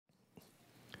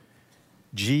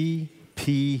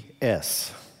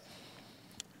GPS,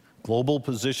 Global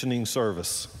Positioning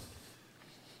Service.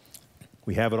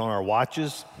 We have it on our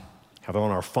watches, have it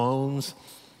on our phones,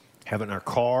 have it in our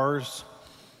cars,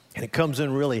 and it comes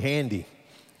in really handy.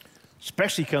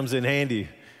 Especially comes in handy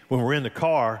when we're in the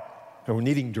car and we're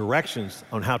needing directions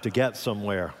on how to get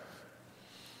somewhere.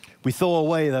 We throw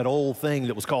away that old thing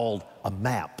that was called a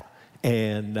map,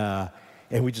 and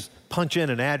we just punch in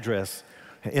an address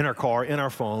in our car, in our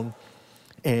phone,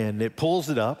 and it pulls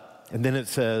it up, and then it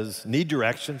says, need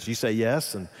directions. You say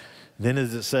yes, and then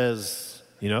as it says,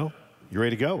 you're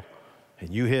ready to go. And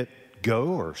you hit go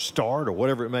or start or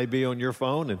whatever it may be on your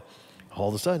phone, and all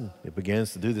of a sudden it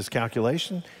begins to do this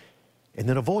calculation, and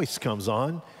then a voice comes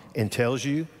on and tells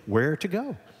you where to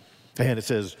go. And it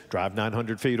says, drive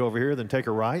 900 feet over here, then take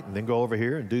a right, and then go over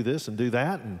here and do this and do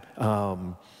that.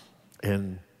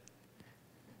 And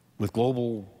with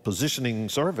Global Positioning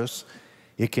Service,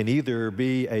 it can either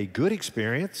be a good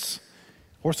experience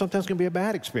or sometimes it can be a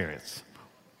bad experience.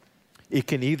 It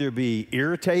can either be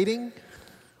irritating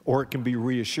or it can be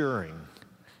reassuring.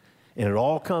 And it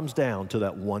all comes down to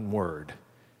that one word,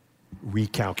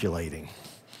 recalculating.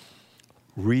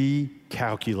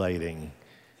 Recalculating.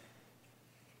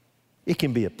 It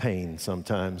can be a pain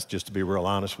sometimes, just to be real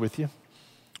honest with you.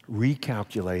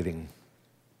 Recalculating.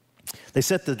 They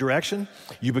set the direction.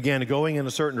 You began going in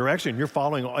a certain direction. You're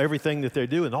following everything that they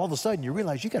do, and all of a sudden you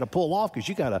realize you got to pull off because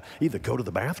you got to either go to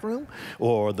the bathroom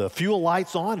or the fuel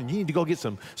light's on and you need to go get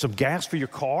some gas for your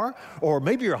car, or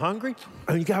maybe you're hungry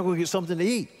and you got to go get something to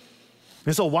eat.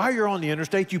 And so while you're on the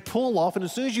interstate, you pull off, and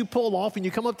as soon as you pull off and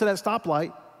you come up to that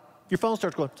stoplight, your phone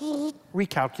starts going,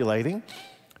 recalculating.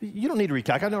 You don't need to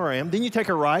recalculate. I know where I am. Then you take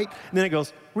a right, and then it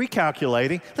goes,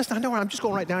 recalculating. Listen, I know where I'm just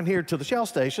going right down here to the Shell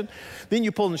station. Then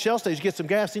you pull in the Shell station, get some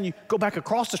gas, then you go back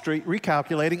across the street,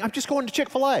 recalculating. I'm just going to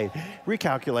Chick-fil-A,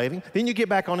 recalculating. Then you get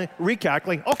back on it,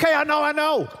 recalculating. Okay, I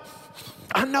know.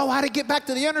 I know how to get back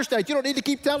to the interstate. You don't need to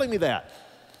keep telling me that.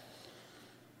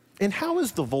 And how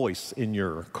is the voice in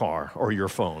your car or your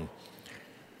phone?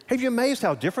 Have you amazed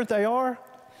how different they are?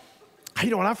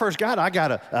 When I first got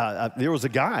it, there was a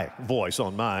guy voice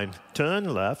on mine.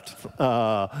 Turn left,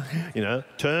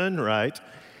 turn right.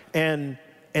 And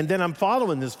then I'm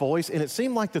following this voice, and it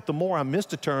seemed like that the more I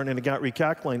missed a turn and it got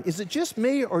recalculating, is it just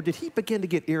me, or did he begin to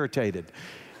get irritated?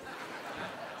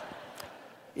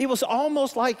 It was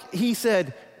almost like he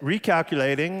said,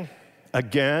 recalculating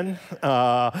again.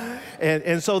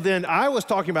 And so then I was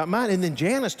talking about mine, and then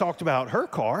Janice talked about her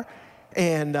car.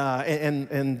 And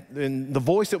the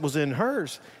voice that was in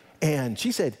hers, and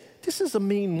she said, this is a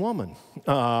mean woman.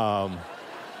 And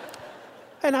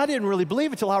I didn't really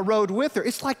believe it till I rode with her.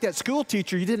 It's like that school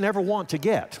teacher you didn't ever want to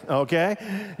get,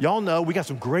 okay? Y'all know we got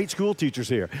some great school teachers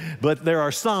here, but there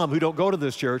are some who don't go to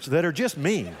this church that are just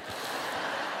mean.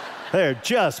 They're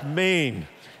just mean.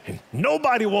 And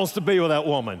nobody wants to be with that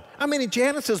woman. I mean,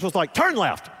 Janice's was like, turn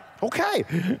left. Okay.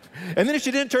 And then if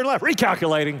she didn't turn left,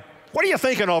 recalculating. What are you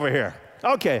thinking over here?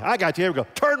 Okay, I got you. Here we go.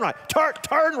 Turn right.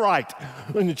 Turn right.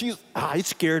 And it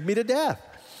scared me to death.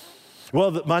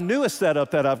 Well, my newest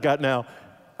setup that I've got now,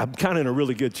 I'm kind of in a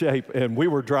really good shape. And we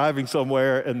were driving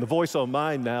somewhere, and the voice on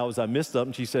mine now is I missed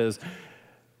something. She says,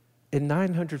 in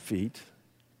 900 feet,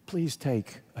 please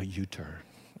take a U-turn.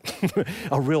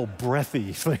 A real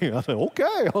breathy thing. I said,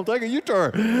 okay, I'll take a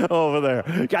U-turn over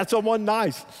there. Got someone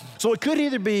nice. So it could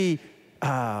either be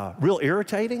real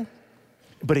irritating,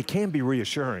 but it can be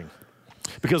reassuring.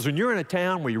 Because when you're in a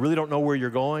town where you really don't know where you're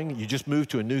going, you just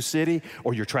moved to a new city,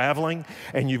 or you're traveling,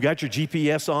 and you've got your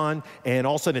GPS on, and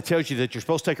all of a sudden it tells you that you're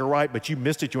supposed to take a right, but you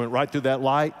missed it, you went right through that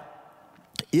light.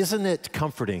 Isn't it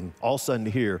comforting all of a sudden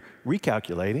to hear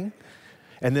recalculating?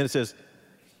 And then it says,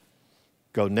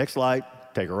 go next light,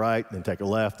 take a right, then take a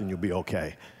left, and you'll be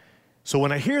okay. So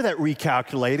when I hear that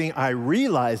recalculating, I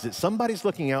realize that somebody's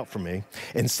looking out for me,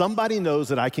 and somebody knows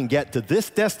that I can get to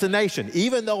this destination.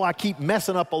 Even though I keep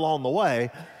messing up along the way,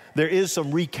 there is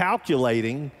some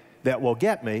recalculating that will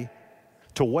get me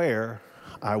to where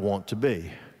I want to be.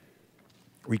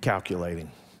 Recalculating.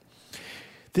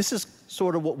 This is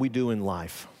sort of what we do in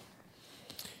life.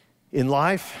 In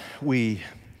life, we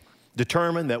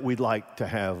determine that we'd like to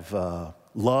have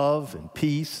love and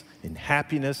peace and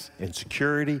happiness and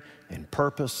security and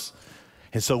purpose.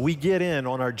 And so we get in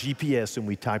on our GPS and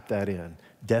we type that in.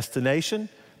 Destination,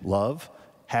 love,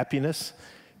 happiness,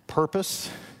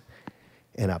 purpose,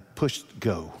 and I push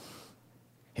go.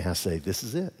 And I say, this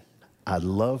is it. I'd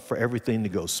love for everything to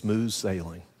go smooth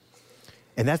sailing.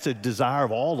 And that's a desire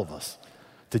of all of us,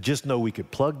 to just know we could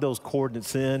plug those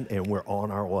coordinates in and we're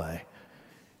on our way.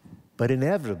 But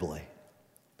inevitably,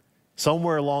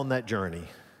 somewhere along that journey,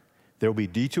 There'll be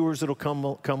detours that'll come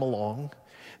along.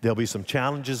 There'll be some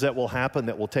challenges that will happen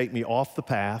that will take me off the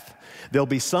path. There'll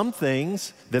be some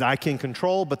things that I can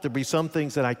control, but there'll be some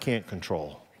things that I can't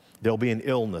control. There'll be an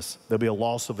illness. There'll be a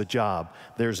loss of a job.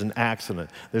 There's an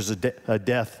accident. There's a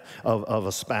death of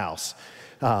a spouse.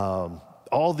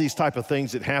 All these type of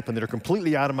things that happen that are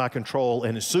completely out of my control.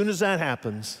 And as soon as that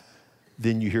happens,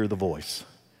 then you hear the voice,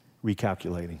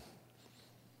 recalculating.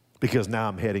 Because now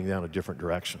I'm heading down a different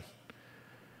direction.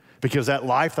 Because that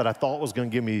life that I thought was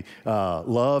going to give me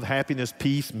love, happiness,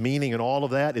 peace, meaning, and all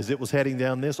of that, as it was heading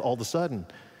down this, all of a sudden,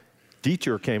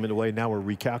 detour came in the way. Now we're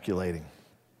recalculating.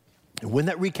 And when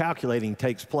that recalculating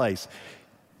takes place,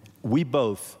 we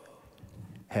both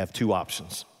have two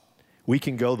options. We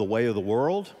can go the way of the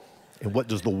world, and what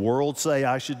does the world say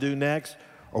I should do next?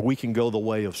 Or we can go the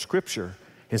way of Scripture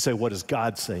and say, what does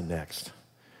God say next?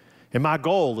 And my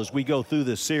goal as we go through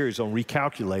this series on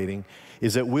recalculating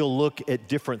is that we'll look at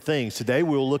different things. Today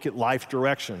we'll look at life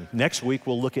direction. Next week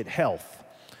we'll look at health.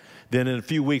 Then in a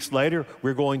few weeks later,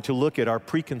 we're going to look at our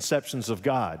preconceptions of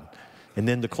God. And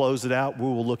then to close it out, we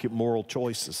will look at moral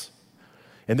choices.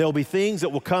 And there'll be things that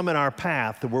will come in our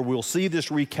path where we'll see this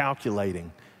recalculating.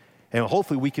 And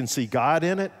hopefully we can see God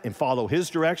in it and follow His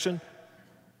direction.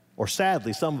 Or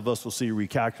sadly, some of us will see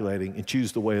recalculating and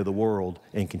choose the way of the world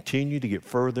and continue to get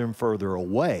further and further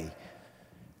away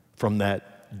from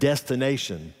that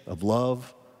destination of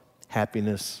love,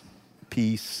 happiness,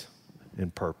 peace,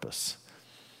 and purpose.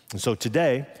 And so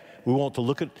today, we want to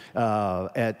look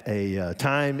at a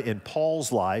time in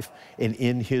Paul's life and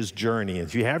in his journey. And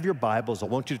if you have your Bibles, I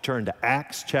want you to turn to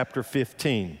Acts chapter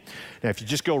 15. Now, if you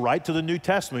just go right to the New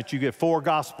Testament, you get 4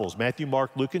 Gospels, Matthew,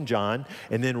 Mark, Luke, and John.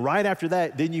 And then right after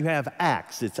that, then you have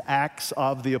Acts. It's Acts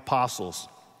of the Apostles.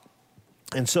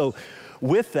 And so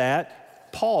with that,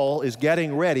 Paul is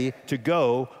getting ready to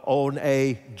go on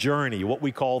a journey, what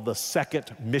we call the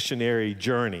second missionary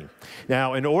journey.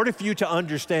 Now, in order for you to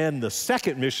understand the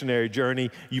second missionary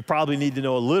journey, you probably need to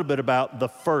know a little bit about the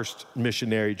first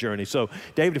missionary journey. So,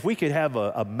 David, if we could have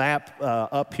a map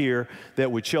up here that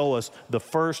would show us the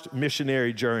first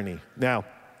missionary journey. Now,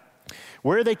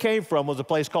 where they came from was a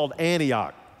place called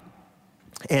Antioch.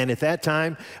 And at that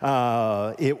time,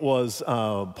 it was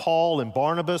Paul and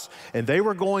Barnabas, and they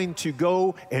were going to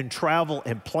go and travel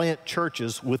and plant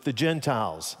churches with the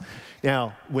Gentiles.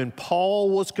 Now, when Paul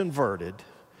was converted,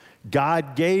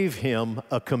 God gave him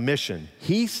a commission.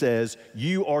 He says,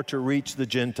 you are to reach the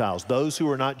Gentiles, those who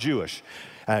are not Jewish.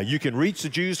 You can reach the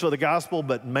Jews for the gospel,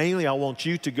 but mainly I want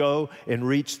you to go and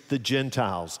reach the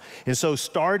Gentiles. And so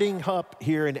starting up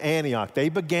here in Antioch, they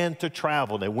began to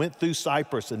travel. They went through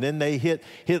Cyprus, and then they hit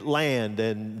land,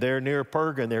 and they're near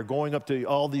Perga, and they're going up to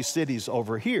all these cities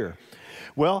over here.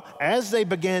 Well, as they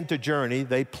began to journey,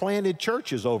 they planted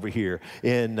churches over here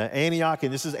in Antioch,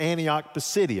 and this is Antioch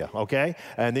Pisidia, okay?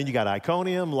 And then you got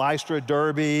Iconium, Lystra,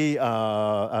 Derbe,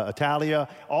 Italia,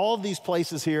 all of these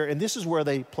places here, and this is where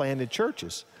they planted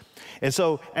churches. And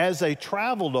so as they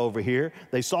traveled over here,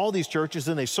 they saw these churches,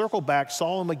 and they circled back,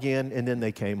 saw them again, and then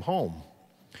they came home.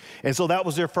 And so that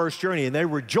was their first journey, and they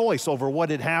rejoiced over what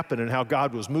had happened and how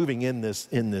God was moving in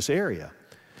this area.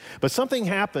 But something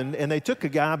happened, and they took a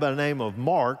guy by the name of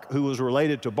Mark, who was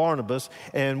related to Barnabas,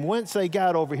 and once they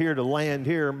got over here to land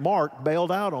here, Mark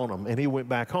bailed out on them, and he went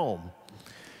back home.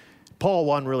 Paul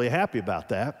wasn't really happy about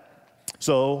that.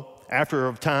 So after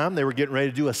a time, they were getting ready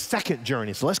to do a second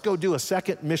journey. So let's go do a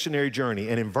second missionary journey.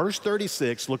 And in verse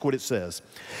 36, look what it says.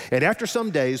 And after some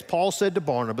days, Paul said to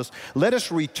Barnabas, let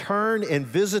us return and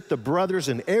visit the brothers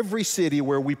in every city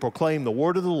where we proclaim the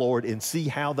word of the Lord and see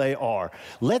how they are.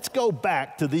 Let's go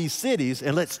back to these cities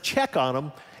and let's check on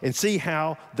them and see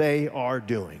how they are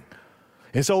doing.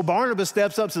 And so Barnabas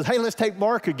steps up and says, hey, let's take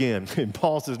Mark again. And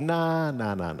Paul says, nah.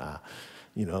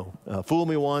 You know, fool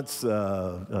me once,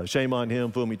 shame on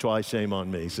him, fool me twice, shame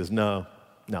on me. He says, no,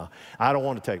 I don't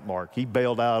want to take Mark. He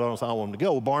bailed out on us, I don't want him to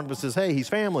go. Well, Barnabas says, hey, he's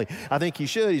family. I think he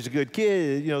should. He's a good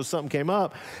kid. You know, something came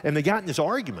up. And they got in this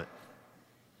argument.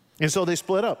 And so they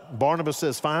split up. Barnabas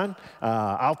says, fine,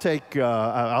 I'll take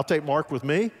Mark with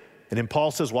me. And then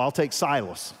Paul says, well, I'll take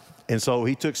Silas. And so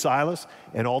he took Silas,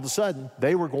 and all of a sudden,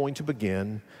 they were going to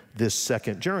begin this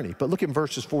second journey. But look at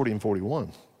verses 40 and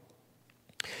 41.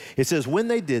 It says, when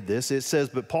they did this, it says,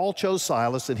 but Paul chose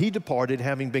Silas, and he departed,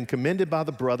 having been commended by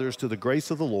the brothers to the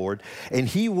grace of the Lord, and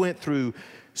he went through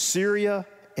Syria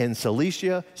and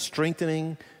Cilicia,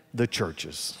 strengthening the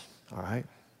churches. All right?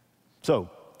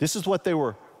 So this is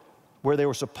where they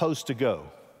were supposed to go.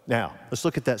 Now, let's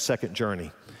look at that second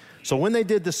journey. So when they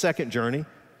did the second journey,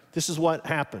 this is what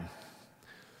happened.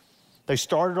 They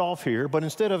started off here, but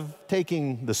instead of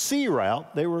taking the sea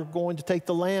route, they were going to take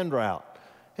the land route.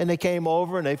 And they came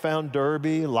over and they found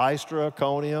Derbe, Lystra,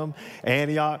 Iconium,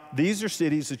 Antioch. These are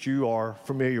cities that you are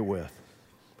familiar with.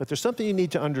 But there's something you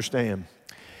need to understand,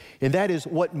 and that is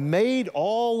what made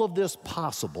all of this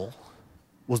possible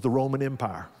was the Roman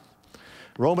Empire.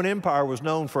 The Roman Empire was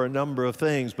known for a number of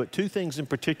things, but two things in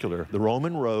particular, the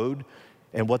Roman road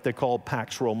and what they called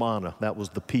Pax Romana. That was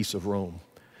the peace of Rome.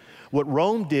 What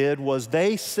Rome did was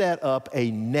they set up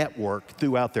a network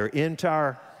throughout their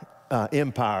entire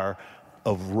empire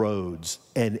of roads,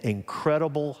 an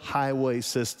incredible highway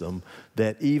system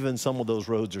that even some of those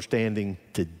roads are standing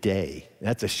today.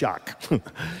 That's a shock.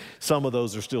 Some of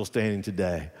those are still standing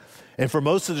today. And for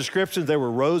most of the descriptions, they were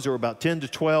roads that were about 10 to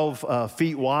 12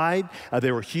 feet wide.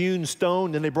 They were hewn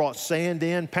stone. Then they brought sand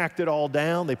in, packed it all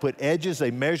down. They put edges.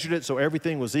 They measured it so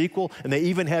everything was equal. And they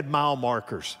even had mile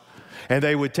markers. And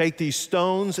they would take these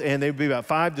stones, and they would be about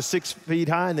 5 to 6 feet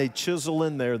high, and they'd chisel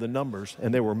in there the numbers.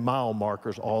 And they were mile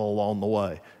markers all along the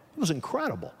way. It was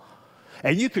incredible.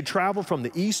 And you could travel from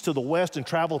the east to the west and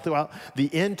travel throughout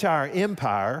the entire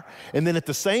empire. And then at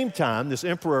the same time, this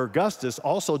Emperor Augustus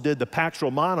also did the Pax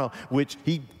Romana, which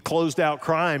he closed out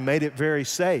crime, made it very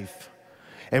safe.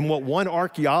 And what one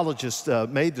archaeologist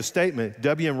made the statement,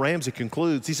 W.M. Ramsey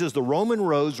concludes, he says, the Roman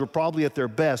roads were probably at their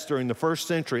best during the first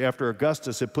century after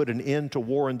Augustus had put an end to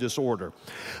war and disorder.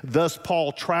 Thus,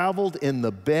 Paul traveled in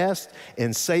the best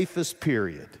and safest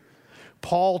period.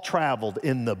 Paul traveled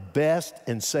in the best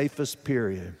and safest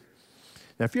period.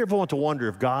 Now, if you ever want to wonder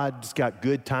if God's got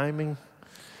good timing,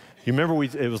 you remember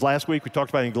it was last week we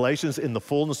talked about in Galatians, in the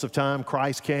fullness of time,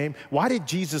 Christ came. Why did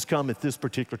Jesus come at this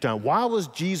particular time? Why was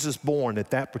Jesus born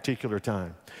at that particular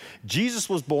time? Jesus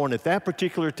was born at that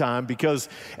particular time because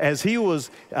as he was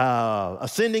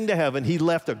ascending to heaven, he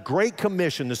left a great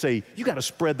commission to say, you got to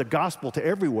spread the gospel to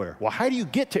everywhere. Well, how do you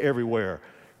get to everywhere?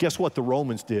 Guess what the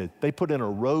Romans did? They put in a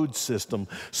road system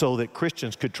so that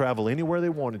Christians could travel anywhere they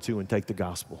wanted to and take the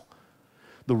gospel.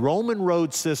 The Roman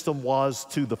road system was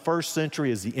to the first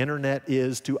century as the internet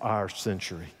is to our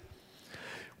century.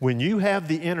 When you have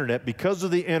the internet, because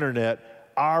of the internet,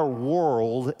 our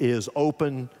world is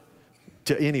open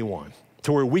to anyone,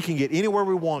 to where we can get anywhere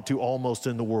we want to almost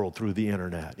in the world through the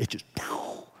internet. It just,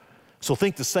 so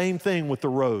think the same thing with the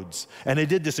roads. And they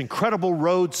did this incredible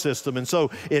road system, and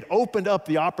so it opened up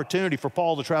the opportunity for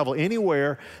Paul to travel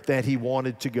anywhere that he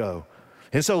wanted to go.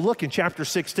 And so look in chapter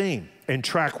 16 and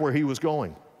track where he was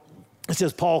going. It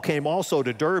says Paul came also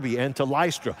to Derbe and to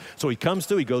Lystra. So he goes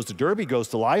to Derbe, goes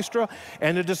to Lystra,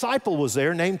 and a disciple was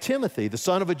there named Timothy, the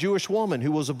son of a Jewish woman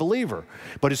who was a believer,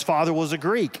 but his father was a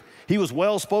Greek. He was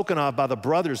well spoken of by the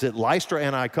brothers at Lystra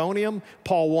and Iconium.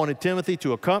 Paul wanted Timothy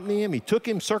to accompany him. He took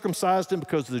him, circumcised him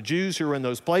because of the Jews who were in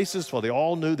those places, for they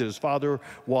all knew that his father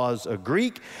was a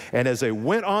Greek. And as they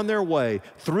went on their way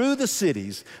through the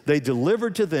cities, they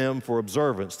delivered to them for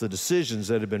observance the decisions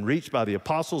that had been reached by the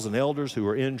apostles and elders who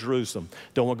were in Jerusalem.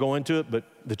 Don't want to go into it, but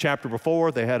the chapter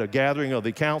before, they had a gathering of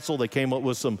the council. They came up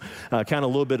with some kind of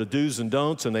little bit of do's and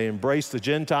don'ts, and they embraced the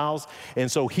Gentiles.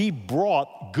 And so he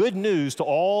brought good news to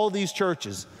all these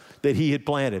churches that he had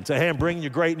planted. Say, hey, I'm bringing you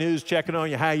great news, checking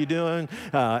on you, how you doing?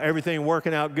 Everything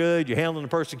working out good? You're handling the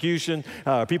persecution?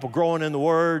 People growing in the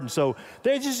word? And so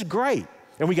they're just great.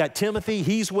 And we got Timothy,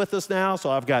 he's with us now. So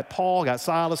I've got Paul, got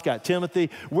Silas, got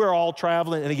Timothy. We're all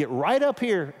traveling, and they get right up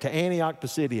here to Antioch,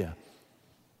 Pisidia.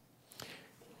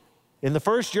 In the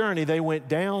first journey, they went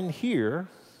down here,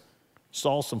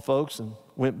 saw some folks, and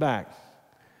went back.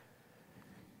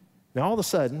 Now, all of a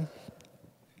sudden,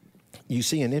 you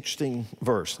see an interesting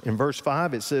verse. In verse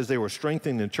 5, it says they were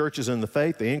strengthening the churches in the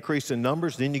faith. They increased in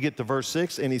numbers. Then you get to verse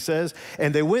 6, and he says,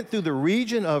 and they went through the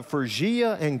region of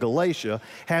Phrygia and Galatia,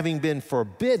 having been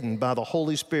forbidden by the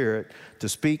Holy Spirit to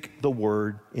speak the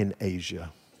word in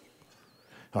Asia.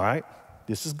 All right,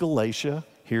 this is Galatia.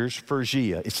 Here's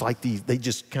Phrygia. It's like they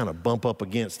just kind of bump up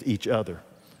against each other.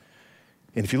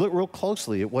 And if you look real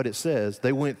closely at what it says,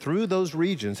 they went through those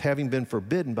regions having been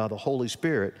forbidden by the Holy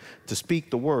Spirit to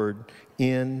speak the word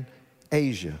in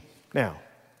Asia. Now,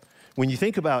 when you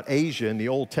think about Asia in the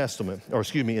Old Testament, or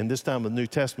excuse me, in this time of the New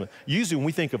Testament, usually when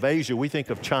we think of Asia, we think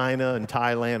of China and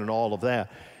Thailand and all of that.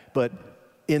 But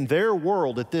in their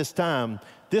world at this time,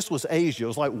 this was Asia. It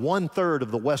was like 1/3 of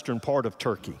the western part of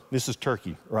Turkey. This is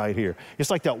Turkey right here. It's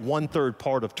like that 1/3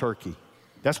 part of Turkey.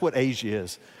 That's what Asia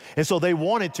is. And so they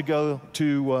wanted to go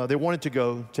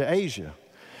to Asia.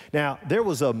 Now, there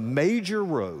was a major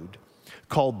road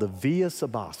called the Via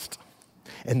Sabast.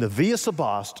 And the Via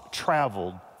Sabast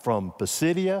traveled from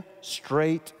Pisidia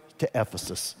straight to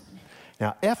Ephesus.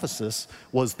 Now, Ephesus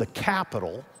was the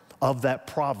capital of that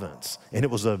province, and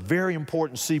it was a very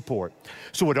important seaport.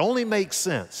 So it only makes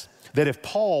sense that if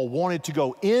Paul wanted to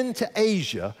go into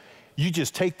Asia, you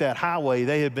just take that highway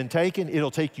they had been taking,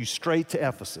 it'll take you straight to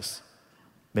Ephesus.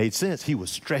 Made sense. He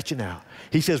was stretching out.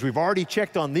 He says, we've already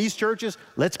checked on these churches.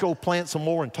 Let's go plant some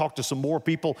more and talk to some more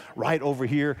people right over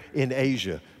here in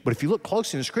Asia. But if you look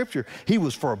closely in Scripture, he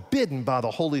was forbidden by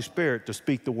the Holy Spirit to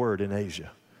speak the word in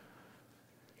Asia.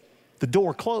 The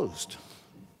door closed.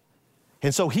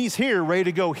 And so he's here, ready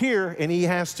to go here, and he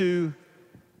has to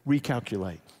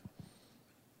recalculate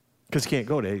because he can't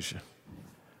go to Asia.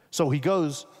 So he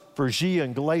goes Phrygia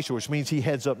and Galatia, which means he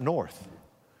heads up north.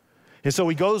 And so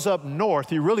he goes up north.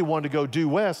 He really wanted to go due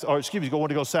west, or excuse me, he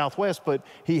wanted to go southwest, but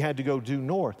he had to go due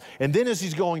north. And then as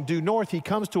he's going due north, he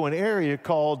comes to an area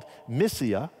called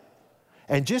Mysia.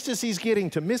 And just as he's getting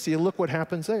to Mysia, look what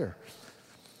happens there.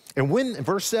 And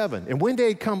verse 7, and when they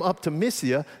had come up to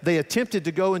Mysia, they attempted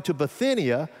to go into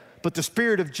Bithynia, but the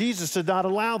Spirit of Jesus did not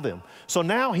allow them. So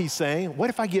now he's saying, what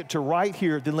if I get to right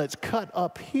here, then let's cut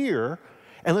up here,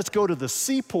 and let's go to the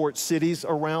seaport cities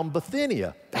around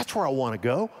Bithynia. That's where I want to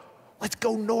go. Let's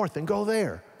go north and go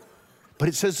there. But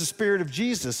it says the Spirit of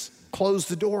Jesus closed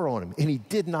the door on him, and he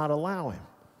did not allow him.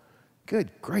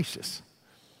 Good gracious.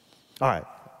 All right,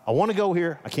 I want to go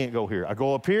here. I can't go here. I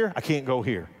go up here. I can't go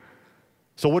here.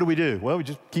 So what do? Well, we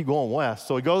just keep going west.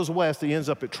 So he goes west. He ends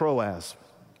up at Troas.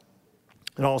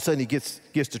 And all of a sudden he gets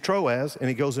to Troas, and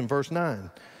he goes in verse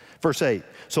 9. Verse 8.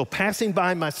 So passing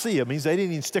by Mysia means they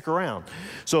didn't even stick around.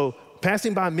 So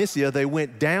passing by Mysia, they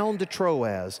went down to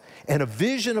Troas, and a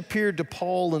vision appeared to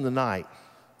Paul in the night.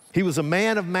 He was a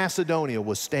man of Macedonia,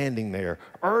 was standing there,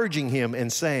 urging him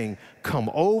and saying, come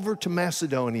over to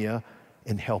Macedonia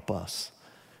and help us.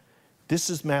 This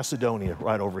is Macedonia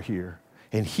right over here.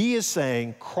 And he is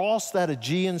saying, cross that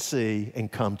Aegean Sea and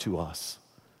come to us.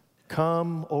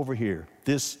 Come over here.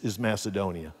 This is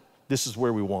Macedonia. This is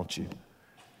where we want you.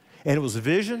 And it was a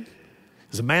vision.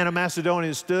 As a man of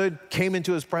Macedonia stood, came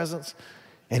into his presence,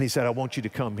 and he said, I want you to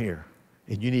come here,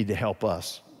 and you need to help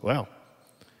us. Well,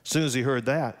 as soon as he heard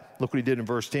that, look what he did in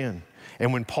verse 10.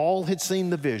 And when Paul had seen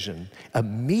the vision,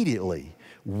 immediately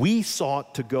we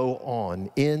sought to go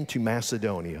on into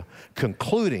Macedonia,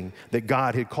 concluding that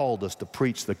God had called us to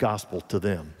preach the gospel to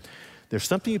them. There's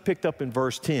something you picked up in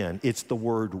verse 10. It's the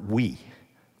word we.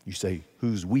 You say,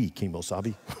 who's we,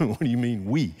 Kimosabi? What do you mean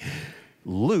we?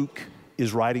 Luke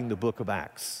is writing the book of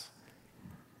Acts.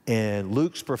 And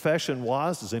Luke's profession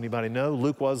was, does anybody know?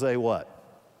 Luke was a what?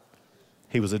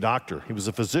 He was a doctor. He was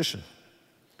a physician.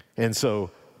 And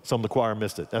so some of the choir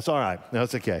missed it. That's all right. No,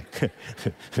 it's okay.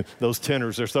 Those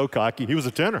tenors, they're so cocky. He was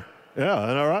a tenor. Yeah,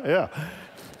 all right, yeah.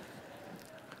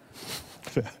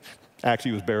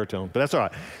 Actually, he was baritone, but that's all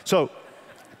right. So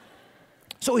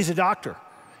he's a doctor.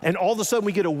 And all of a sudden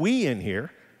we get a we in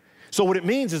here. So what it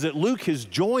means is that Luke has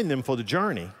joined them for the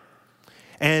journey.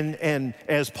 And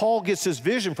as Paul gets this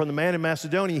vision from the man in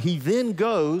Macedonia, he then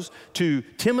goes to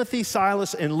Timothy,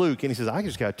 Silas, and Luke. And he says, I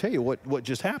just got to tell you what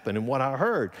just happened and what I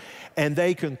heard. And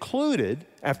they concluded,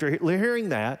 after hearing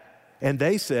that, and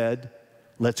they said,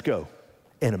 let's go.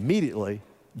 And immediately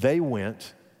they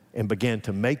went and began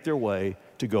to make their way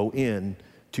to go in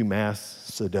to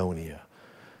Macedonia.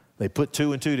 They put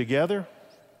two and two together,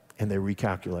 and they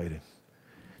recalculated.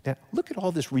 Now, look at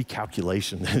all this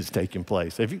recalculation that is taking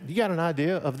place. Have you got an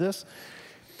idea of this?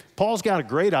 Paul's got a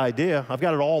great idea. I've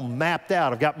got it all mapped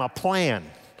out. I've got my plan.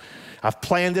 I've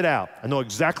planned it out. I know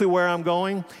exactly where I'm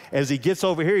going. As he gets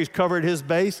over here, he's covered his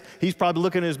base. He's probably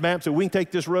looking at his map, so we can take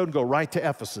this road and go right to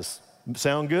Ephesus.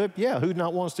 Sound good? Yeah, who'd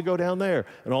not want us to go down there?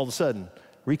 And all of a sudden,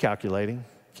 recalculating,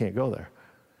 can't go there.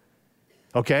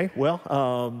 Okay,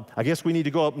 well, I guess we need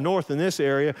to go up north in this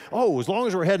area. Oh, as long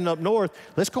as we're heading up north,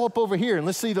 let's go up over here and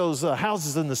let's see those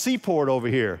houses in the seaport over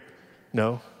here.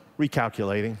 No,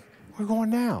 recalculating. We're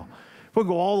going now. We'll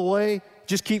go all the way,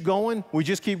 just keep going. We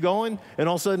just keep going, and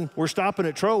all of a sudden, we're stopping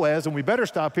at Troas, and we better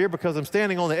stop here because I'm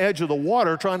standing on the edge of the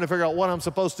water trying to figure out what I'm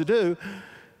supposed to do.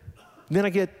 And then I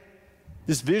get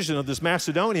this vision of this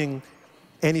Macedonian,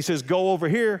 and he says, go over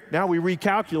here. Now we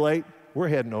recalculate. We're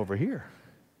heading over here.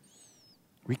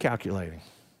 Recalculating.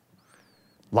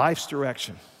 Life's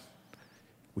direction.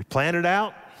 We plan it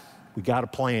out. We got a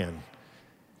plan.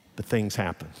 But things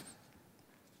happen.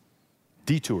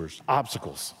 Detours,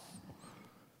 obstacles,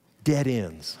 dead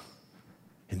ends.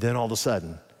 And then all of a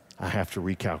sudden, I have to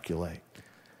recalculate.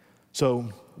 So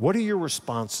what are your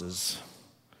responses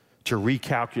to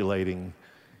recalculating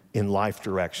in life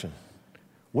direction?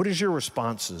 What is your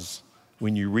responses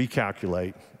when you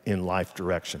recalculate in life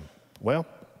direction? Well,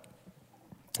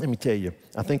 let me tell you,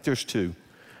 I think there's two.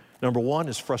 Number one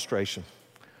is frustration.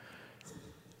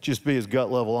 Just be as gut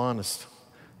level honest.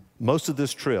 Most of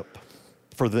this trip,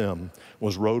 for them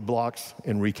was roadblocks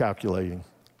and recalculating.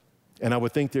 And I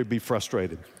would think they'd be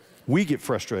frustrated. We get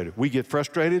frustrated. We get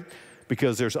frustrated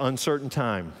because there's uncertain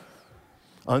time.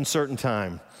 Uncertain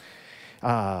time.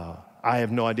 I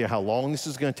have no idea how long this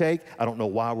is going to take. I don't know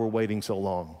why we're waiting so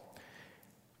long.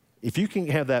 If you can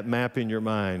have that map in your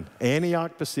mind,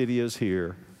 Antioch Pisidia is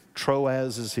here,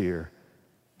 Troas is here.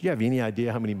 Do you have any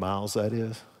idea how many miles that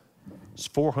is? It's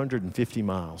 450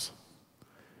 miles.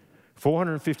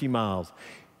 450 miles.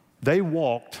 They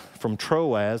walked from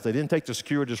Troas. They didn't take the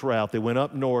circuitous route. They went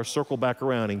up north, circled back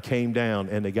around, and came down,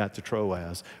 and they got to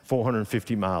Troas,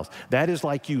 450 miles. That is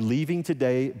like you leaving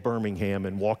today Birmingham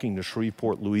and walking to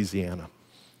Shreveport, Louisiana,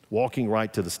 walking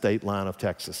right to the state line of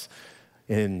Texas.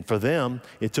 And for them,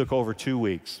 it took over 2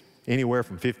 weeks, anywhere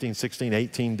from 15, 16,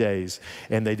 18 days.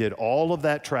 And they did all of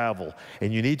that travel.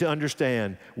 And you need to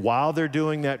understand, while they're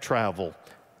doing that travel,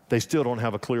 they still don't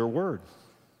have a clear word.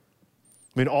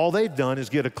 I mean, all they've done is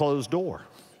get a closed door.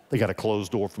 They got a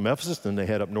closed door from Ephesus, then they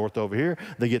head up north over here.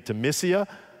 They get to Mysia,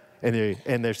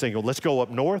 and they're saying, well, let's go up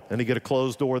north, and they get a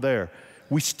closed door there.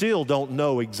 We still don't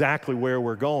know exactly where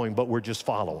we're going, but we're just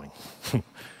following.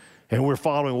 And we're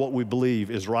following what we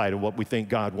believe is right and what we think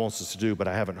God wants us to do, but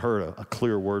I haven't heard a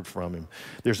clear word from him.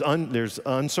 There's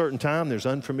uncertain time, there's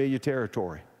unfamiliar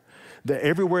territory.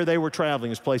 Everywhere they were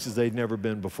traveling is places they'd never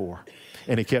been before,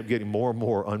 and it kept getting more and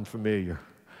more unfamiliar.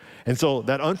 And so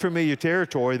that unfamiliar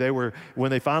territory, when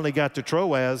they finally got to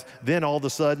Troas, then all of a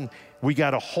sudden we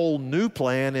got a whole new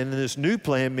plan, and this new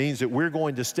plan means that we're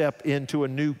going to step into a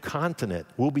new continent.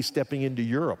 We'll be stepping into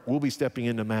Europe. We'll be stepping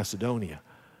into Macedonia.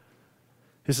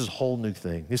 This is a whole new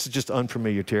thing. This is just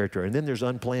unfamiliar territory. And then there's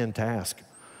unplanned task.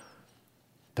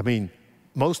 I mean,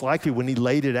 most likely when he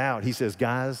laid it out, he says,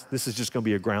 guys, this is just going to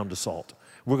be a ground assault.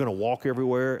 We're going to walk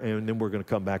everywhere, and then we're going to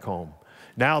come back home.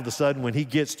 Now, all of a sudden, when he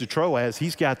gets to Troas,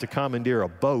 he's got to commandeer a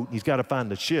boat. He's got to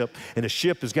find the ship, and the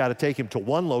ship has got to take him to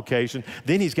one location.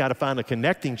 Then he's got to find a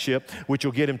connecting ship, which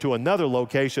will get him to another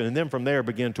location, and then from there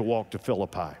begin to walk to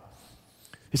Philippi.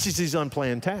 This is his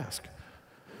unplanned task.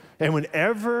 And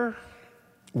whenever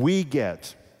we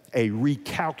get a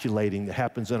recalculating that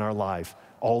happens in our life,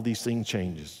 all these things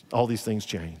changes. All these things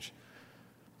change.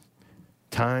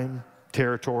 Time,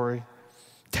 territory,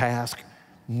 task,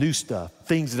 new stuff,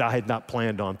 things that I had not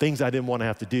planned on, things I didn't want to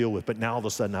have to deal with, but now all of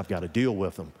a sudden I've got to deal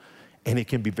with them. And it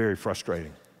can be very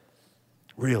frustrating,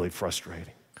 really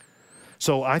frustrating.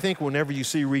 So I think whenever you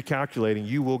see recalculating,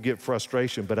 you will get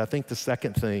frustration. But I think the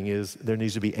second thing is there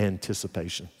needs to be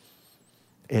anticipation.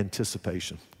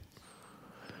 Anticipation.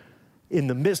 In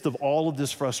the midst of all of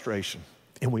this frustration,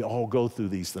 and we all go through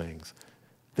these things,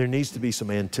 there needs to be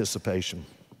some anticipation.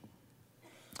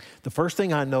 The first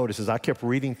thing I noticed as I kept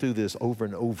reading through this over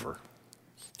and over,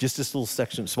 just this little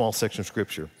section, small section of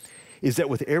scripture, is that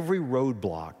with every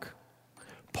roadblock,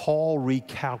 Paul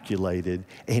recalculated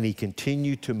and he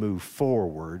continued to move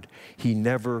forward. He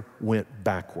never went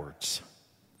backwards.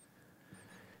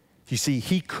 You see,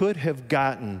 he could have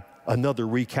gotten another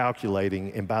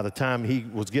recalculating, and by the time he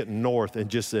was getting north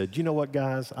and just said, you know what,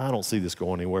 guys, I don't see this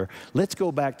going anywhere. Let's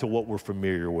go back to what we're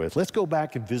familiar with. Let's go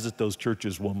back and visit those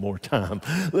churches one more time.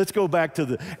 Let's go back to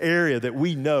the area that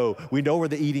we know. We know where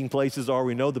the eating places are.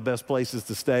 We know the best places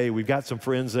to stay. We've got some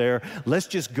friends there. Let's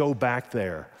just go back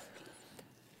there.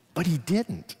 But he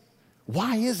didn't.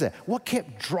 Why is that? What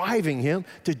kept driving him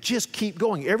to just keep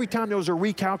going? Every time there was a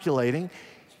recalculating,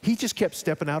 he just kept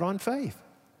stepping out on faith.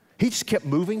 He just kept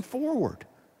moving forward.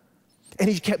 And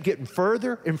he kept getting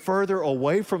further and further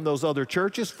away from those other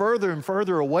churches, further and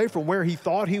further away from where he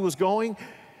thought he was going.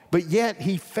 But yet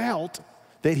he felt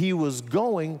that he was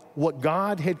going what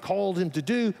God had called him to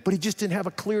do, but he just didn't have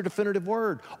a clear, definitive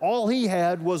word. All he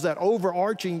had was that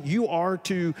overarching, you are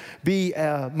to be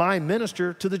my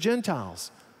minister to the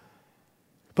Gentiles.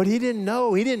 But he didn't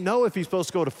know. He didn't know if he's supposed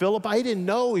to go to Philippi. He didn't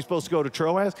know he's supposed to go to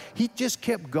Troas. He just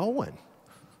kept going.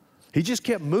 He just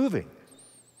kept moving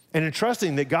and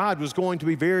entrusting that God was going to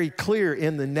be very clear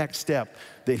in the next step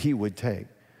that he would take.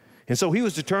 And so he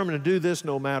was determined to do this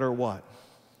no matter what.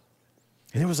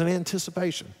 And there was an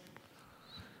anticipation.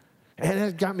 And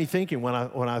it got me thinking when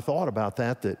I thought about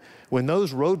that when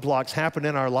those roadblocks happen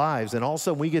in our lives and all of a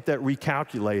sudden we get that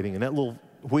recalculating and that little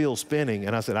wheel spinning,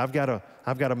 and I said, I've got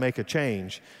to make a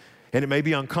change. And it may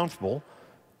be uncomfortable,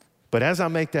 but as I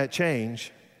make that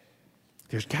change,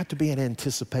 there's got to be an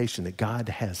anticipation that God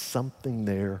has something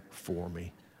there for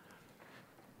me.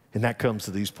 And that comes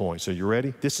to these points. So you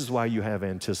ready? This is why you have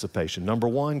anticipation. Number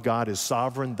one, God is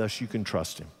sovereign, thus you can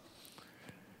trust him.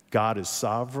 God is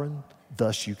sovereign,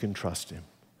 thus you can trust him.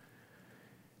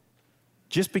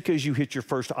 Just because you hit your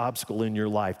first obstacle in your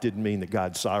life didn't mean that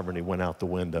God's sovereignty went out the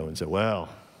window and said, well,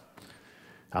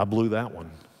 I blew that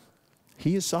one.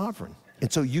 He is sovereign,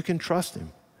 and so you can trust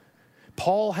him.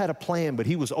 Paul had a plan, but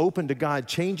he was open to God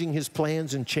changing his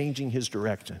plans and changing his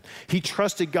direction. He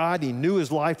trusted God. He knew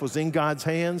his life was in God's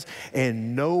hands,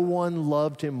 and no one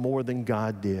loved him more than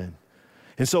God did.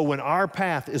 And so when our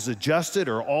path is adjusted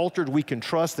or altered, we can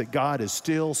trust that God is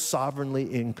still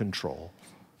sovereignly in control.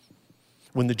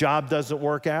 When the job doesn't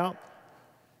work out,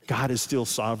 God is still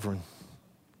sovereign.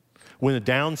 When a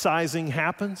downsizing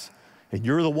happens and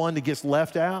you're the one that gets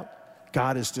left out,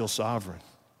 God is still sovereign.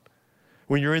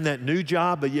 When you're in that new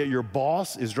job, but yet your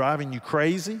boss is driving you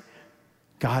crazy,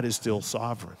 God is still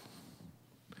sovereign.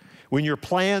 When your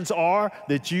plans are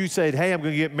that you said, hey, I'm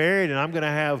going to get married and I'm going to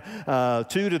have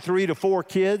 2 to 3 to 4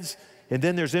 kids, and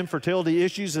then there's infertility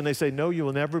issues and they say, no, you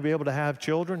will never be able to have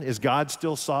children, is God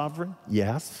still sovereign?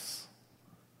 Yes.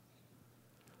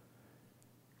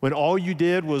 When all you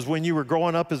did was when you were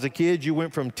growing up as a kid, you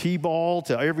went from T-ball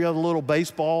to every other little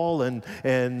baseball, and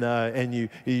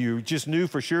you just knew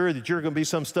for sure that you're going to be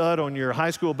some stud on your high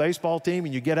school baseball team,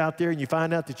 and you get out there and you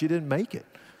find out that you didn't make it.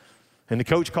 And the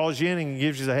coach calls you in and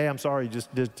gives you, hey, I'm sorry, you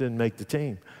just didn't make the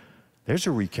team. There's a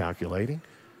recalculating.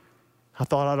 I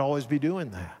thought I'd always be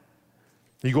doing that.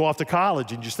 You go off to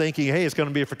college and just thinking, hey, it's going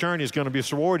to be a fraternity, it's going to be a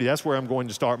sorority, that's where I'm going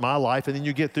to start my life. And then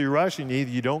you get through rush and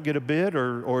either you don't get a bid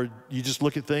or you just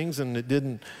look at things and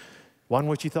it wasn't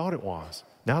what you thought it was.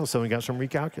 Now all of a sudden we got some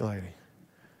recalculating.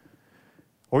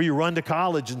 Or you run to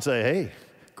college and say, hey,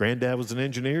 granddad was an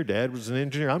engineer, dad was an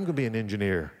engineer, I'm going to be an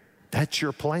engineer. That's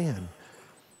your plan.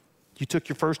 You took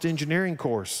your first engineering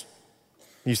course.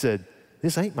 You said,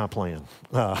 this ain't my plan.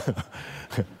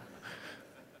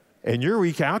 And you're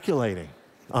recalculating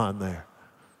on there.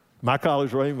 My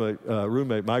college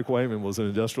roommate, Mike Wayman, was an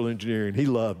industrial engineer, and he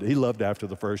loved after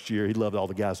the first year. He loved all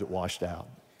the guys that washed out.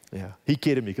 Yeah, he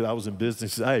kidded me because I was in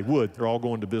business. He said, hey, Wood, they're all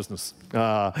going to business.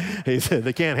 He said,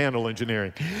 they can't handle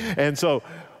engineering. And so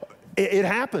it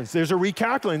happens. There's a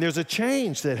recalculating. There's a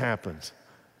change that happens.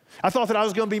 I thought that I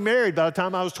was going to be married by the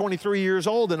time I was 23 years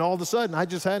old, and all of a sudden I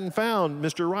just hadn't found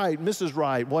Mr. Right, Mrs.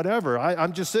 Right, whatever.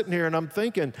 I'm just sitting here and I'm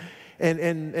thinking,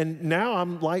 and now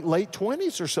I'm like late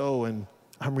 20s or so, and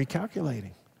I'm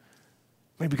recalculating.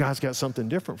 Maybe God's got something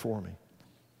different for me.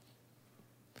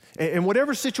 And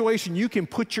whatever situation you can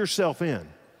put yourself in,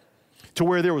 to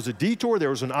where there was a detour, there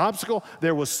was an obstacle,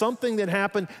 there was something that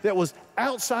happened that was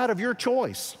outside of your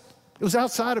choice. It was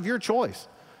outside of your choice.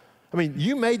 I mean,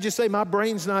 you may just say, my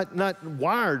brain's not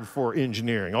wired for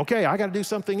engineering. Okay, I got to do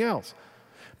something else.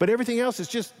 But everything else is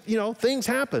just, things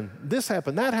happen. This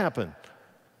happened, that happened.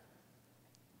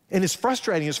 And it's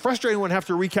frustrating. It's frustrating when I have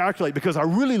to recalculate because I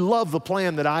really love the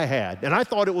plan that I had, and I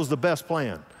thought it was the best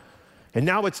plan. And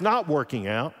now it's not working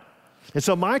out. And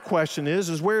so my question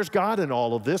is where's God in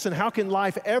all of this, and how can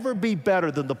life ever be better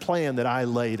than the plan that I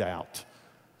laid out?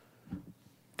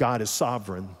 God is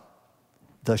sovereign,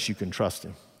 thus you can trust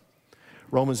him.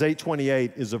 Romans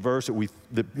 8:28 is a verse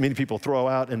that many people throw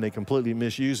out and they completely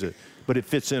misuse it, but it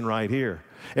fits in right here.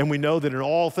 And we know that in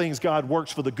all things God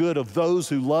works for the good of those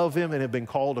who love him and have been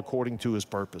called according to his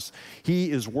purpose.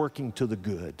 He is working to the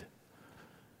good.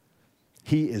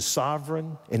 He is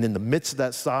sovereign, and in the midst of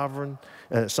that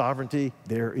sovereignty,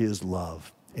 there is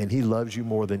love. And he loves you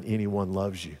more than anyone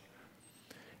loves you.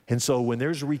 And so when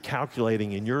there's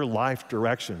recalculating in your life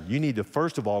direction, you need to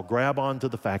first of all grab onto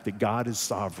the fact that God is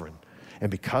sovereign. And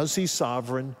because he's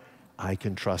sovereign, I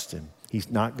can trust him.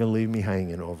 He's not going to leave me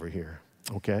hanging over here,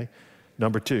 okay?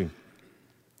 Number 2,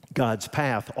 God's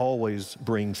path always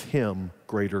brings him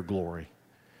greater glory.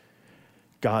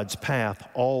 God's path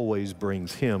always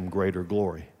brings him greater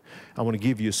glory. I want to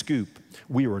give you a scoop.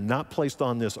 We were not placed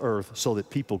on this earth so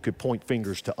that people could point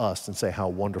fingers to us and say how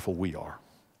wonderful we are.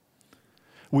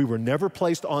 We were never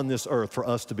placed on this earth for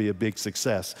us to be a big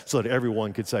success so that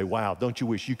everyone could say, wow, don't you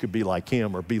wish you could be like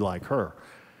him or be like her?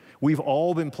 We've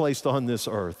all been placed on this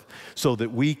earth so that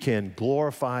we can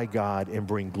glorify God and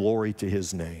bring glory to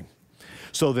his name.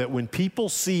 So that when people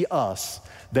see us,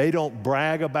 they don't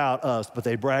brag about us, but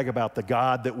they brag about the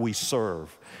God that we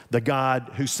serve, the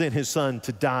God who sent his son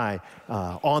to die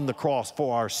on the cross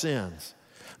for our sins,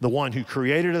 the one who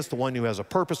created us, the one who has a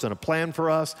purpose and a plan for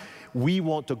us. We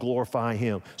want to glorify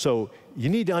him. So you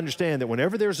need to understand that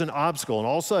whenever there's an obstacle and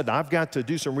all of a sudden I've got to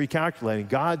do some recalculating,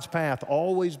 God's path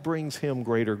always brings him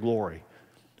greater glory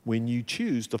when you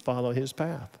choose to follow his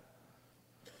path.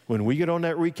 When we get on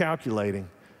that recalculating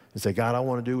and say, God, I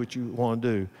want to do what you want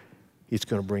to do, it's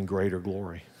going to bring greater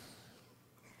glory.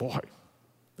 Boy.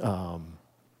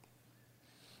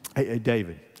 Hey,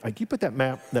 David, can you put that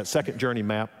map, that second journey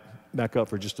map, back up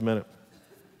for just a minute?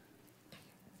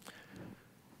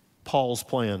 Paul's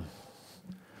plan.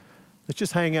 Let's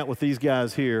just hang out with these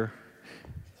guys here.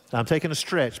 I'm taking a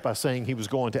stretch by saying he was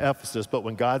going to Ephesus, but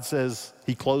when God says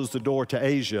he closed the door to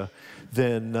Asia,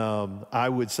 then I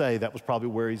would say that was probably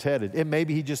where he's headed. And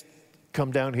maybe he just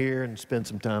come down here and spend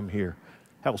some time here.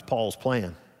 That was Paul's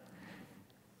plan.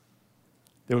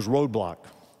 There was roadblock.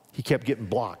 He kept getting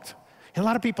blocked. And a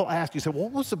lot of people ask, you say,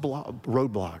 what was the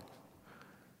roadblock?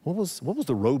 What was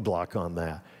the roadblock on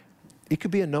that? It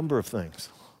could be a number of things.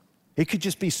 It could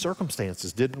just be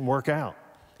circumstances didn't work out.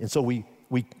 And so we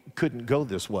couldn't go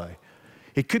this way.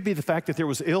 It could be the fact that there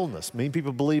was illness. Many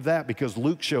people believe that because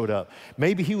Luke showed up.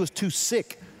 Maybe he was too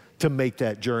sick to make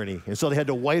that journey, and so they had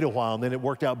to wait a while, and then it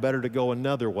worked out better to go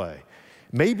another way.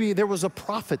 Maybe there was a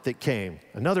prophet that came,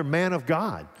 another man of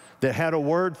God that had a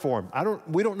word for him.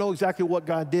 We don't know exactly what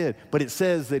God did, but it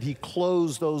says that he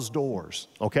closed those doors,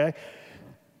 okay?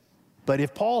 But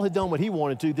if Paul had done what he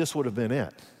wanted to, this would have been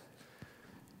it.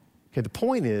 Okay, the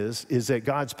point is that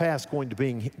God's path is going to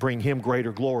bring him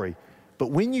greater glory.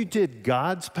 But when you did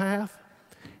God's path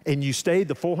and you stayed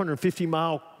the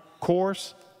 450-mile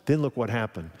course, then look what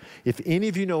happened. If any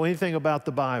of you know anything about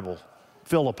the Bible,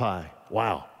 Philippi,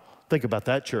 wow. Think about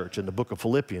that church in the book of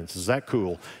Philippians. Is that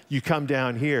cool? You come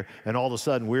down here, and all of a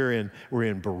sudden we're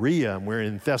in Berea, and we're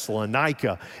in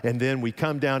Thessalonica, and then we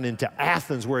come down into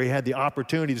Athens, where he had the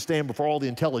opportunity to stand before all the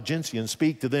intelligentsia and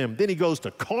speak to them. Then he goes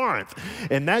to Corinth,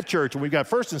 and that church, and we've got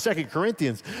 1st and 2nd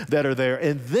Corinthians that are there,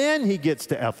 and then he gets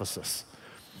to Ephesus.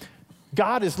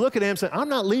 God is looking at him saying, I'm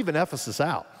not leaving Ephesus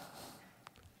out.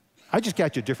 I just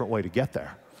got you a different way to get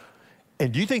there.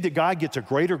 And do you think that God gets a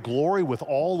greater glory with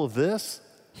all of this?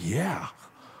 Yeah.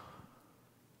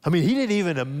 I mean, he didn't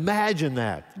even imagine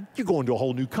that. You're going to a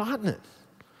whole new continent.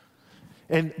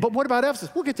 But what about Ephesus?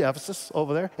 We'll get to Ephesus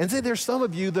over there. And say there's some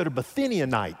of you that are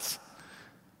Bithynianites.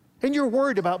 And you're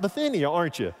worried about Bithynia,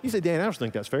 aren't you? You say, Dan, I don't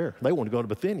think that's fair. They want to go to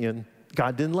Bithynia, and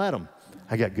God didn't let them.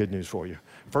 I got good news for you.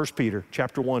 1 Peter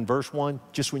chapter 1, verse 1,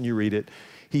 just when you read it,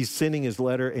 he's sending his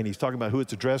letter, and he's talking about who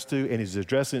it's addressed to, and he's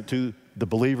addressing it to the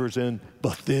believers in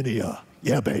Bithynia.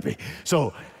 Yeah, baby.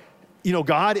 So, you know,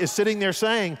 God is sitting there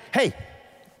saying, hey,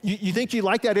 you think you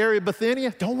like that area of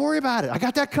Bithynia? Don't worry about it. I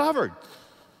got that covered.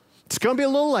 It's going to be a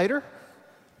little later,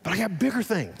 but I got bigger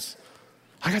things.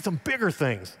 I got some bigger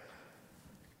things.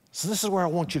 So this is where I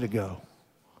want you to go.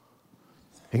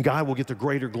 And God will get the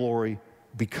greater glory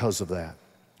because of that.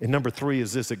 And number 3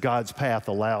 is this, that God's path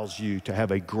allows you to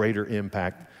have a greater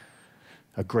impact,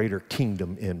 a greater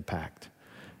kingdom impact.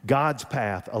 God's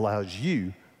path allows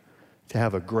you to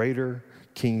have a greater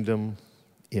kingdom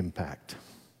impact.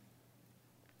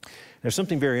 There's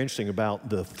something very interesting about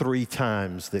the 3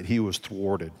 times that he was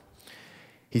thwarted.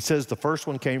 He says the first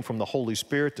one came from the Holy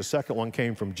Spirit, the second one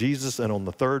came from Jesus, and on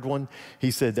the third one, he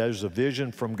said, there's a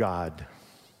vision from God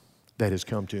that has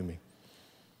come to me.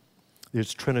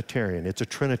 It's Trinitarian. It's a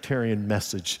Trinitarian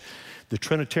message. The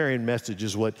Trinitarian message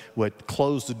is what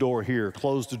closed the door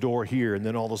here, and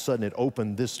then all of a sudden it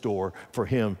opened this door for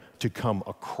him to come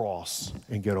across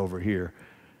and get over here.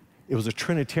 It was a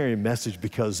Trinitarian message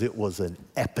because it was an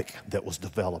epic that was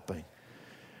developing.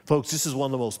 Folks, this is one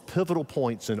of the most pivotal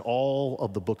points in all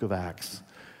of the book of Acts,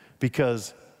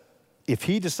 because if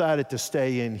he decided to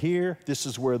stay in here, this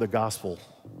is where the gospel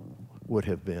would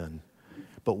have been.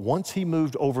 But once he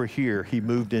moved over here, he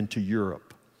moved into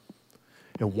Europe.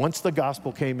 And once the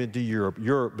gospel came into Europe,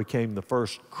 Europe became the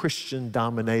first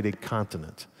Christian-dominated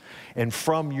continent. And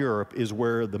from Europe is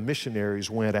where the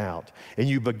missionaries went out. And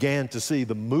you began to see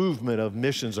the movement of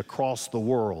missions across the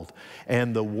world.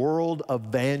 And the world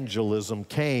evangelism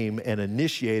came and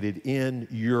initiated in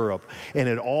Europe. And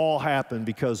it all happened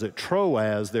because at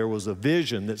Troas there was a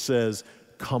vision that says,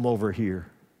 come over here.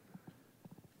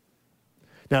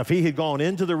 Now, if he had gone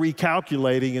into the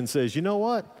recalculating and says, you know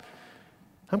what?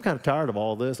 I'm kind of tired of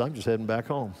all this. I'm just heading back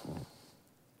home.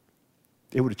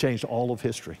 It would have changed all of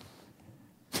history.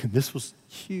 This was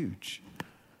huge.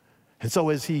 And so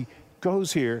as he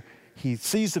goes here, he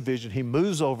sees the vision, he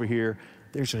moves over here,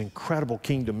 there's an incredible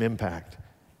kingdom impact.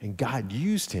 And God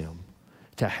used him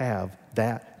to have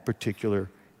that particular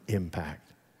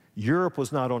impact. Europe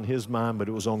was not on his mind, but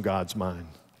it was on God's mind.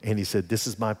 And he said, this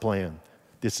is my plan.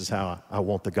 This is how I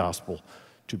want the gospel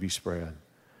to be spread.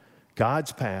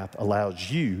 God's path allows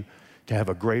you to have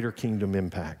a greater kingdom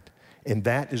impact. And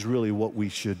that is really what we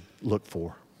should look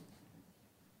for.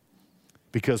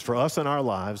 Because for us in our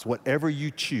lives, whatever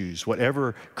you choose,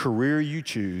 whatever career you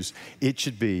choose, it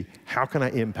should be, how can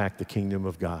I impact the kingdom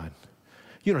of God?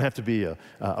 You don't have to be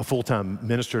a full-time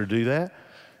minister to do that.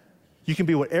 You can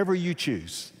be whatever you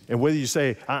choose. And whether you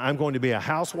say, I'm going to be a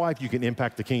housewife, you can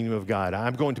impact the kingdom of God.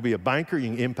 I'm going to be a banker, you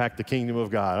can impact the kingdom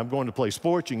of God. I'm going to play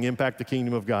sports, you can impact the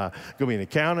kingdom of God. I'm going to be an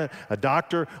accountant, a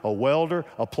doctor, a welder,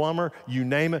 a plumber, you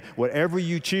name it. Whatever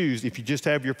you choose, if you just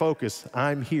have your focus,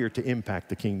 I'm here to impact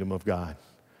the kingdom of God.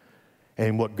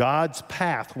 And what God's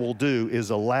path will do is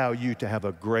allow you to have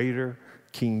a greater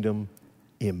kingdom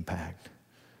impact.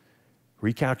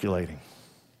 Recalculating.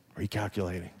 I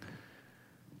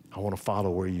want to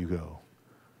follow where you go.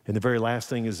 And the very last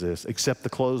thing is this: accept the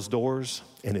closed doors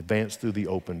and advance through the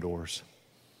open doors.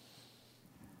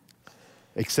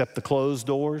 Accept the closed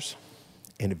doors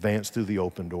and advance through the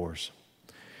open doors.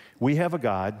 We have a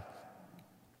God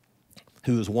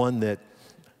who is one that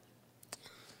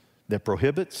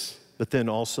prohibits, but then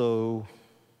also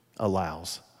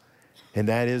allows. And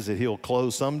that is that he'll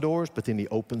close some doors, but then he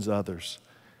opens others.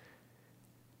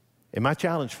 And my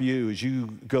challenge for you as you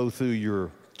go through your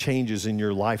changes in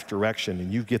your life direction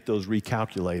and you get those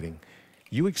recalculating,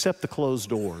 you accept the closed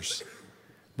doors,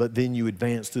 but then you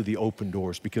advance through the open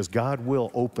doors, because God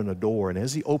will open a door. And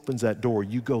as he opens that door,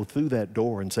 you go through that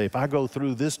door and say, if I go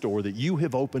through this door that you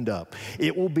have opened up,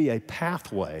 it will be a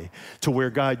pathway to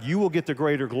where, God, you will get the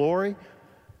greater glory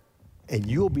and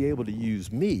you'll be able to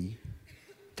use me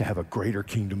to have a greater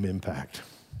kingdom impact.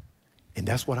 And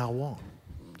that's what I want.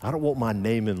 I don't want my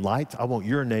name in lights. I want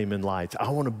your name in lights.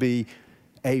 I want to be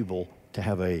able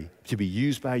to be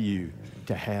used by you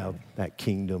to have that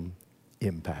kingdom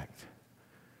impact.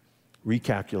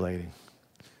 Recalculating.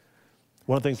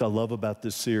 One of the things I love about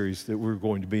this series that we're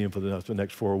going to be in for the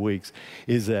next 4 weeks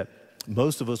is that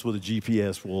most of us with a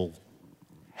GPS will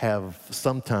have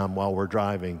sometime while we're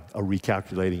driving a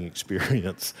recalculating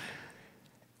experience.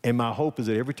 And my hope is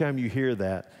that every time you hear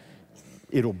that,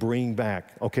 it'll bring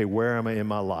back, okay, where am I in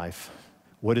my life?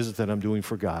 What is it that I'm doing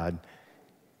for God?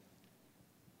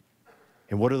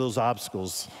 And what are those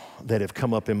obstacles that have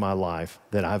come up in my life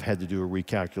that I've had to do a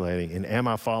recalculating? And am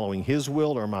I following his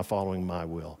will or am I following my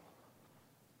will?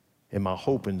 And my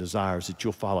hope and desire is that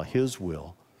you'll follow his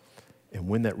will. And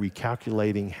when that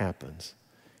recalculating happens,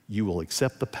 you will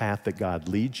accept the path that God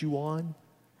leads you on,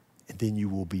 and then you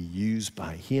will be used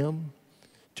by him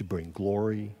to bring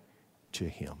glory to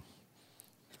him.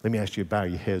 Let me ask you to bow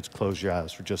your heads, close your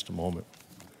eyes for just a moment.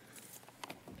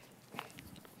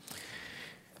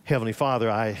 Heavenly Father,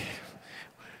 I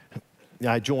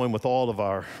join with all of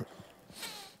our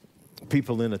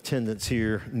people in attendance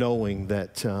here, knowing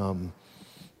that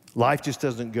life just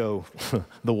doesn't go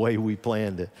the way we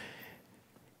planned it.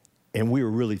 And we are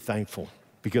really thankful,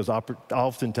 because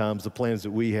oftentimes the plans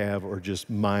that we have are just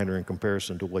minor in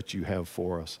comparison to what you have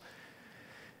for us.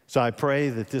 So I pray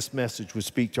that this message would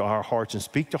speak to our hearts and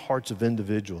speak to hearts of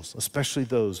individuals, especially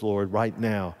those, Lord, right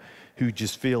now who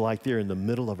just feel like they're in the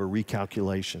middle of a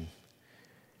recalculation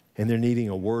and they're needing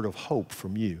a word of hope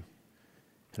from you.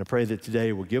 And I pray that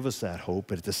today will give us that hope,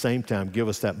 but at the same time give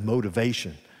us that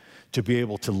motivation to be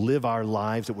able to live our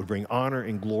lives that would bring honor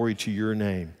and glory to your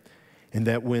name. And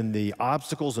that when the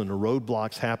obstacles and the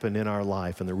roadblocks happen in our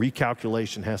life and the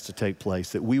recalculation has to take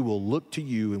place, that we will look to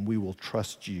you and we will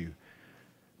trust you,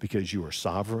 because you are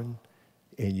sovereign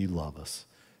and you love us.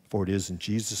 For it is in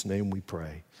Jesus' name we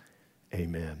pray.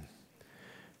 Amen.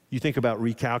 You think about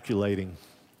recalculating.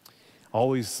 I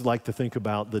always like to think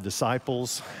about the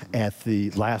disciples at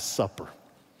the Last Supper.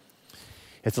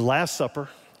 At the Last Supper,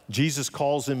 Jesus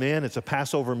calls them in. It's a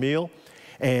Passover meal.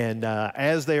 And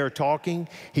as they are talking,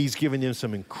 he's giving them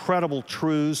some incredible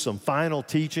truths, some final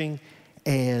teaching.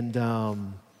 And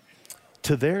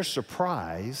to their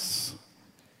surprise,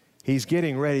 he's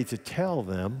getting ready to tell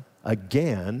them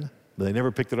again, but they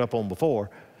never picked it up on before,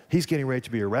 he's getting ready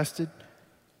to be arrested,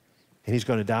 and he's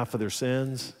going to die for their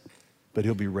sins, but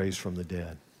he'll be raised from the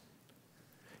dead.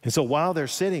 And so while they're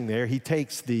sitting there, he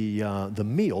takes the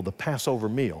meal, the Passover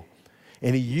meal,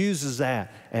 and he uses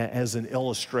that as an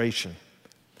illustration.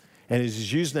 And as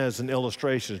he's using that as an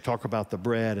illustration to talk about the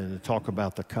bread and to talk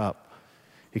about the cup,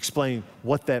 explain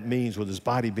what that means with his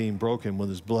body being broken, with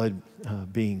his blood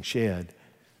being shed.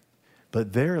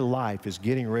 But their life is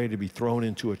getting ready to be thrown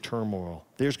into a turmoil.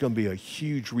 There's going to be a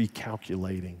huge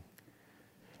recalculating.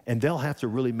 And they'll have to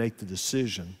really make the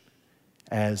decision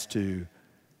as to,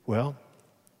 well,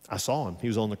 I saw him. He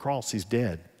was on the cross. He's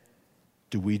dead.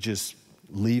 Do we just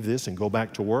leave this and go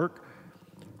back to work?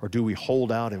 Or do we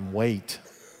hold out and wait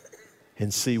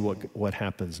and see what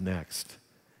happens next?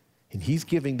 And he's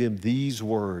giving them these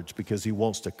words because he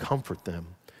wants to comfort them,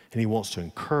 and he wants to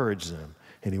encourage them,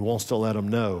 and he wants to let them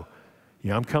know,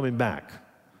 yeah, I'm coming back.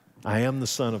 I am the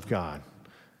Son of God,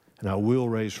 and I will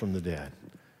raise from the dead.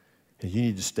 And you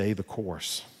need to stay the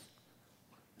course.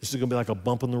 This is going to be like a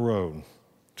bump in the road.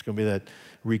 It's going to be that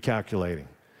recalculating.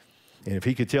 And if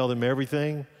he could tell them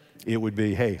everything, it would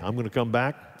be, hey, I'm going to come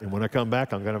back, and when I come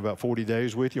back, I'm going to have about 40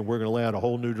 days with you, and we're going to lay out a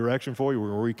whole new direction for you. We're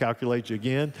going to recalculate you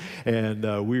again,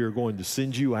 and we are going to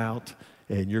send you out,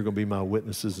 and you're going to be my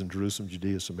witnesses in Jerusalem,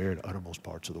 Judea, Samaria, and the uttermost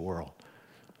parts of the world.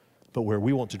 But where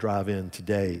we want to drive in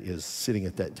today is sitting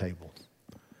at that table.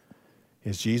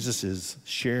 As Jesus is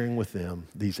sharing with them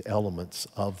these elements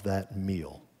of that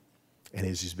meal, and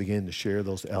as he's beginning to share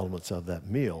those elements of that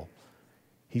meal,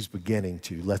 he's beginning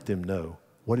to let them know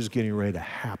what is getting ready to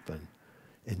happen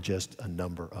in just a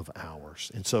number of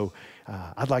hours. And so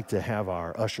I'd like to have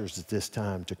our ushers at this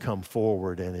time to come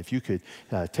forward, and if you could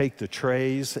take the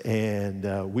trays,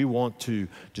 and we want to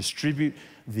distribute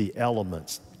the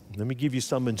elements. Let me give you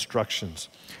some instructions.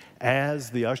 As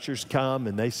the ushers come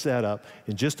and they set up,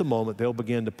 in just a moment, they'll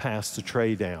begin to pass the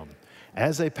tray down.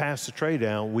 As they pass the tray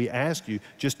down, we ask you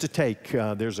just to take,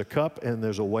 there's a cup and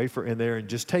there's a wafer in there, and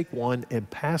just take one and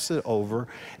pass it over,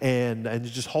 and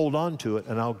just hold on to it,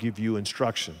 and I'll give you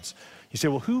instructions. You say,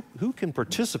 well, who can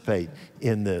participate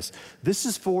in this? This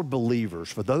is for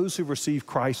believers, for those who receive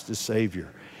Christ as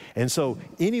Savior. And so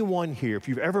anyone here, if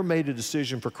you've ever made a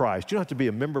decision for Christ, you don't have to be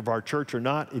a member of our church or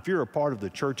not, if you're a part of the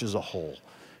church as a whole.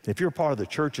 If you're a part of the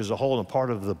church as a whole and part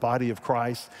of the body of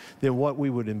Christ, then what we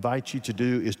would invite you to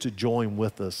do is to join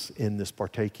with us in this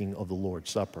partaking of the Lord's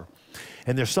Supper.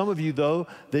 And there's some of you, though,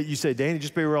 that you say, Danny,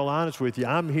 just be real honest with you.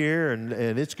 I'm here, and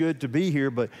it's good to be here,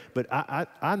 but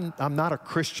I'm not a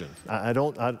Christian.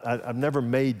 I've never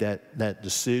made that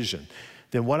decision.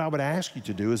 Then what I would ask you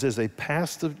to do is, as they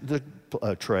pass the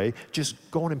tray, just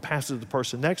go on and pass it to the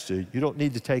person next to you. You don't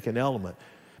need to take an element.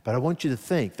 But I want you to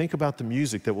think about the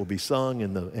music that will be sung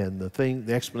and the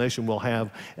explanation we'll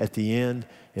have at the end.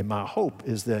 And my hope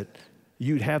is that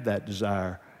you'd have that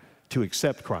desire to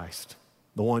accept Christ,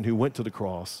 the one who went to the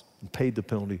cross and paid the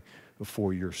penalty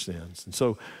for your sins. And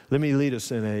so let me lead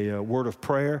us in a word of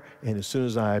prayer. And as soon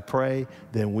as I pray,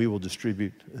 then we will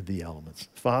distribute the elements.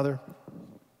 Father,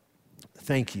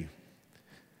 thank you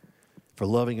for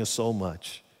loving us so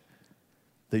much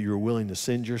that you're willing to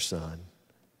send your Son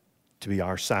to be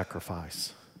our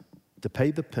sacrifice, to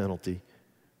pay the penalty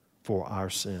for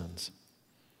our sins.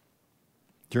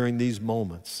 During these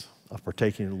moments of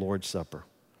partaking of the Lord's Supper,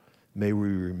 may we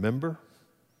remember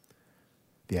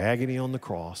the agony on the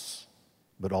cross,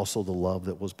 but also the love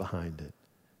that was behind it,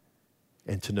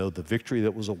 and to know the victory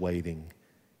that was awaiting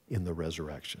in the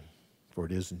resurrection. For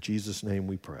it is in Jesus' name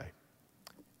we pray.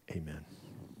 Amen.